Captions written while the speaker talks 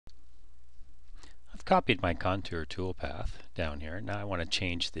copied my contour toolpath down here. Now I want to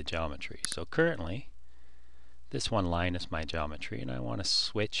change the geometry. So currently this one line is my geometry, and I want to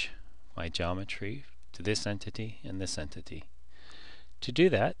switch my geometry to this entity and this entity. To do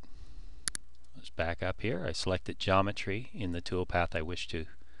that, let's back up here. I selected geometry in the toolpath I wish to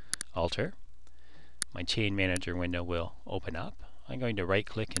alter. My chain manager window will open up. I'm going to right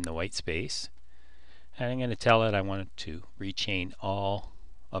click in the white space, and I'm going to tell it I want it to rechain all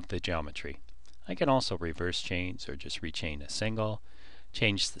of the geometry. I can also reverse chains or just rechain a single,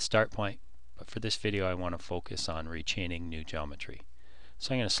 change the start point, but for this video I want to focus on rechaining new geometry.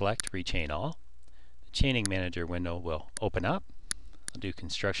 So I'm going to select rechain all. The chaining manager window will open up. I'll do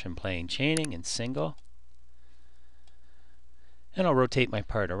construction plane chaining in single, and I'll rotate my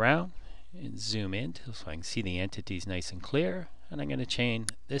part around and zoom in so I can see the entities nice and clear, and I'm going to chain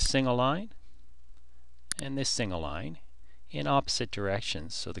this single line and this single line in opposite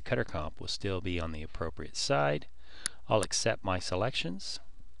directions, so the cutter comp will still be on the appropriate side. I'll accept my selections.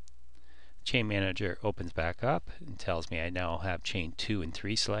 Chain manager opens back up and tells me I now have chain 2 and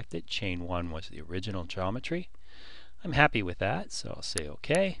 3 selected. Chain 1 was the original geometry. I'm happy with that, so I'll say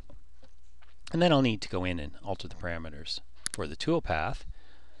OK. And then I'll need to go in and alter the parameters for the toolpath.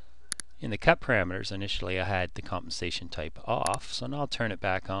 In the cut parameters, initially I had the compensation type off, so now I'll turn it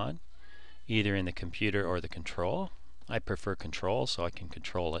back on, either in the computer or the control. I prefer control, so I can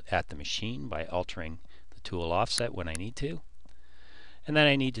control it at the machine by altering the tool offset when I need to. And then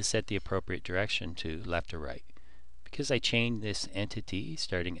I need to set the appropriate direction to left or right. Because I chained this entity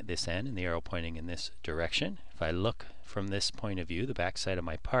starting at this end and the arrow pointing in this direction, if I look from this point of view, the back side of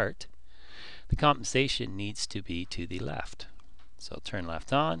my part, the compensation needs to be to the left. So I'll turn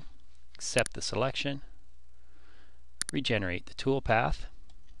left on, accept the selection, regenerate the toolpath,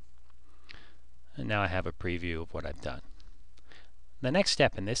 and now I have a preview of what I've done. The next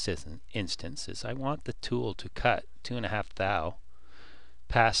step in this instance is I want the tool to cut 2.5 thou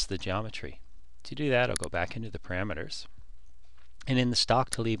past the geometry. To do that, I'll go back into the parameters, and in the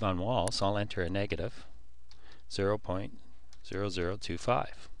stock to leave on walls, I'll enter a negative 0.0025.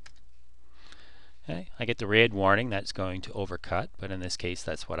 Okay, I get the red warning that's going to overcut, but in this case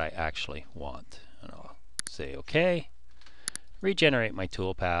that's what I actually want. And I'll say OK, regenerate my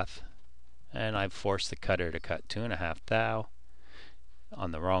toolpath, and I've forced the cutter to cut 2.5 thou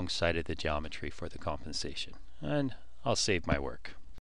on the wrong side of the geometry for the compensation. And I'll save my work.